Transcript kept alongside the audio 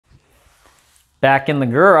Back in the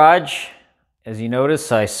garage, as you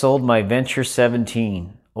notice, I sold my Venture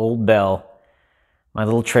 17, Old Bell, my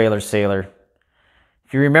little trailer sailor.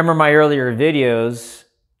 If you remember my earlier videos,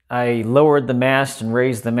 I lowered the mast and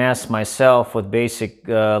raised the mast myself with basic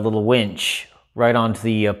little winch right onto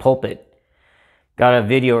the pulpit. Got a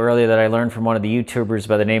video earlier that I learned from one of the YouTubers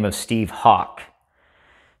by the name of Steve Hawk.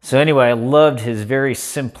 So anyway, I loved his very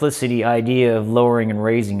simplicity idea of lowering and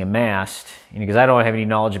raising a mast, because I don't have any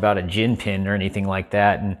knowledge about a gin pin or anything like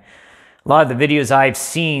that. And a lot of the videos I've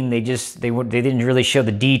seen, they didn't really show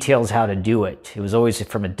the details how to do it. It was always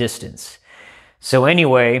from a distance. So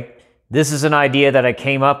anyway, this is an idea that I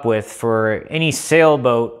came up with for any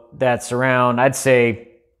sailboat that's around, I'd say,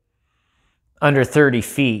 under 30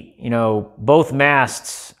 feet. You know, both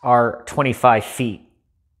masts are 25 feet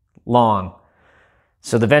long.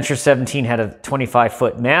 So the Venture 17 had a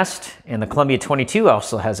 25-foot mast, and the Columbia 22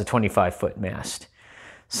 also has a 25-foot mast.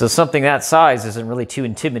 So something that size isn't really too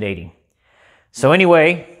intimidating. So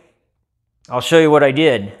anyway, I'll show you what I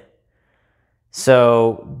did.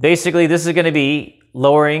 So basically, this is going to be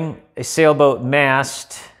lowering a sailboat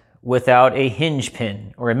mast without a hinge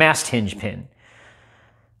pin, or a mast hinge pin.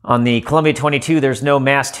 On the Columbia 22, there's no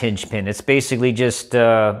mast hinge pin. It's basically just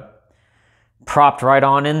propped right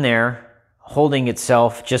on in there, holding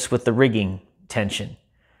itself just with the rigging tension.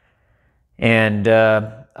 And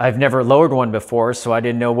I've never lowered one before, so I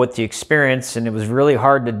didn't know what the experience, and it was really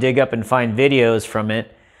hard to dig up and find videos from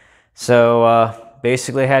it. So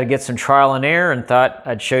basically I had to get some trial and error and thought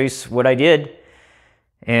I'd show you what I did,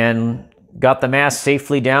 and got the mast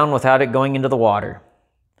safely down without it going into the water.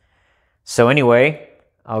 So anyway,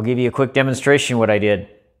 I'll give you a quick demonstration of what I did.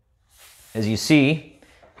 As you see,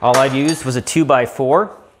 all I used was a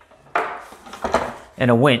 2x4 and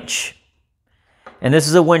a winch. And this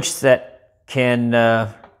is a winch that can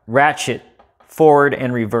ratchet forward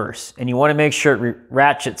and reverse. And you want to make sure it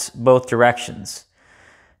ratchets both directions.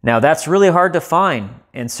 Now that's really hard to find.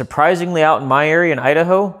 And surprisingly, out in my area in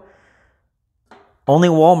Idaho, only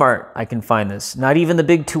Walmart I can find this. Not even the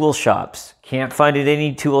big tool shops. Can't find it in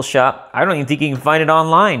any tool shop. I don't even think you can find it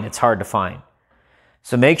online. It's hard to find.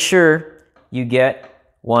 So make sure you get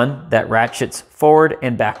one that ratchets forward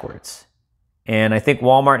and backwards. And I think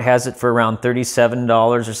Walmart has it for around $37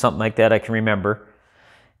 or something like that, I can remember.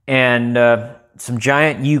 And some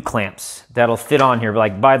giant U-clamps that'll fit on here,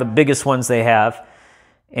 like buy the biggest ones they have.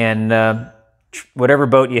 And whatever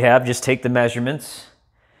boat you have, just take the measurements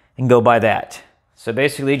and go by that. So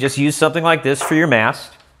basically just use something like this for your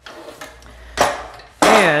mast.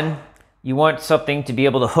 And you want something to be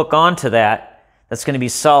able to hook onto that that's going to be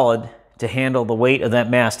solid to handle the weight of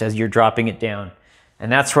that mast as you're dropping it down.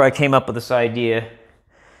 And that's where I came up with this idea,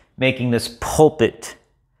 making this pulpit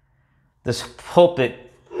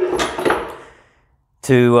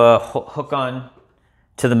to hook on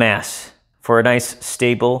to the mast for a nice,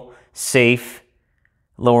 stable, safe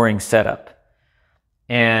lowering setup.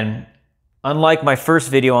 And unlike my first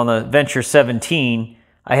video on the Venture 17,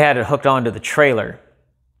 I had it hooked onto the trailer.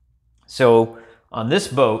 So on this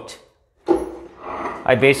boat,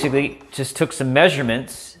 I basically just took some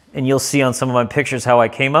measurements, and you'll see on some of my pictures how I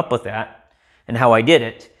came up with that and how I did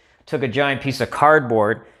it. Took a giant piece of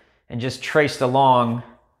cardboard and just traced along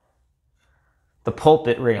the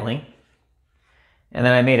pulpit railing. And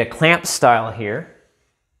then I made a clamp style here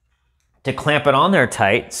to clamp it on there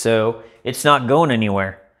tight so it's not going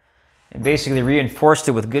anywhere. And basically reinforced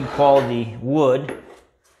it with good quality wood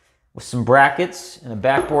with some brackets and a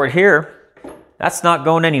backboard here. That's not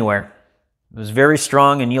going anywhere. It was very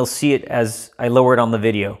strong, and you'll see it as I lower it on the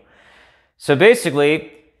video. So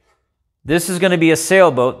basically, this is going to be a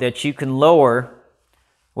sailboat that you can lower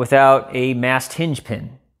without a mast hinge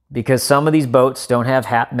pin, because some of these boats don't have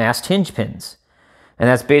mast hinge pins. And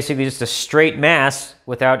that's basically just a straight mast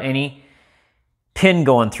without any pin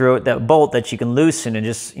going through it, that bolt that you can loosen and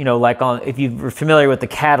just, you know, like on, if you're familiar with the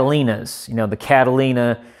Catalinas, you know, the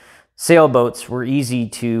Catalina sailboats were easy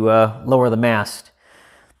to lower the mast.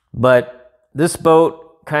 But this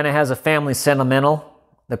boat kind of has a family sentimental.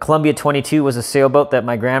 The Columbia 22 was a sailboat that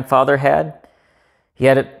my grandfather had.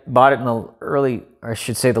 He bought it in the early, or I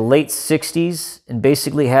should say the late 60s, and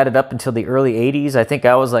basically had it up until the early 80s. I think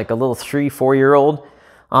I was like a little 3-4-year-old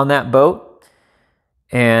on that boat.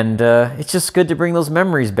 And it's just good to bring those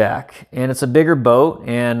memories back. And it's a bigger boat,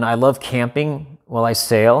 and I love camping while I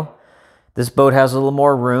sail. This boat has a little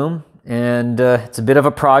more room, and it's a bit of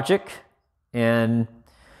a project. And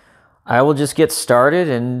I will just get started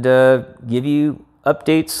and give you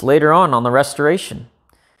updates later on the restoration.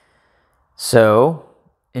 So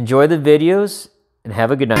enjoy the videos and have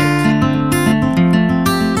a good night.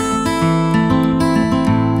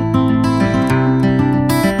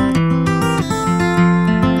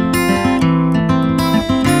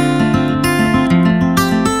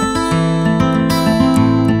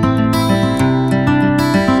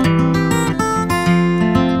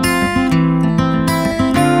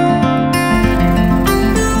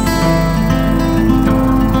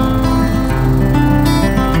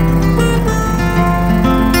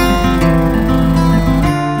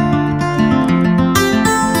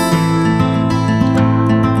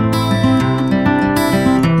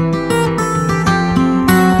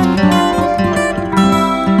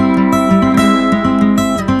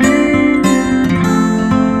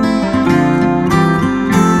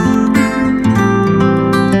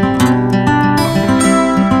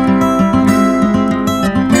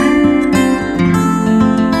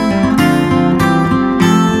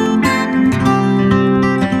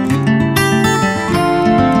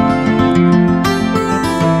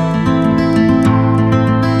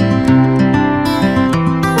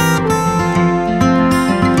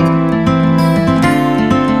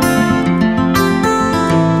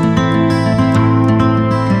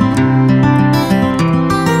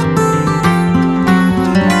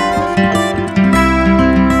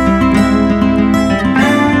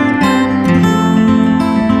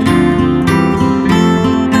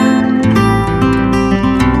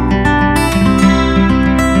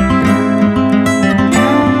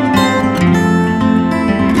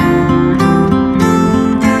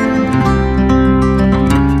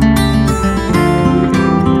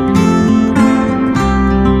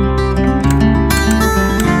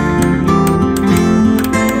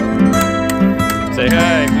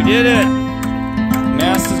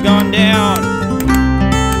 gone down.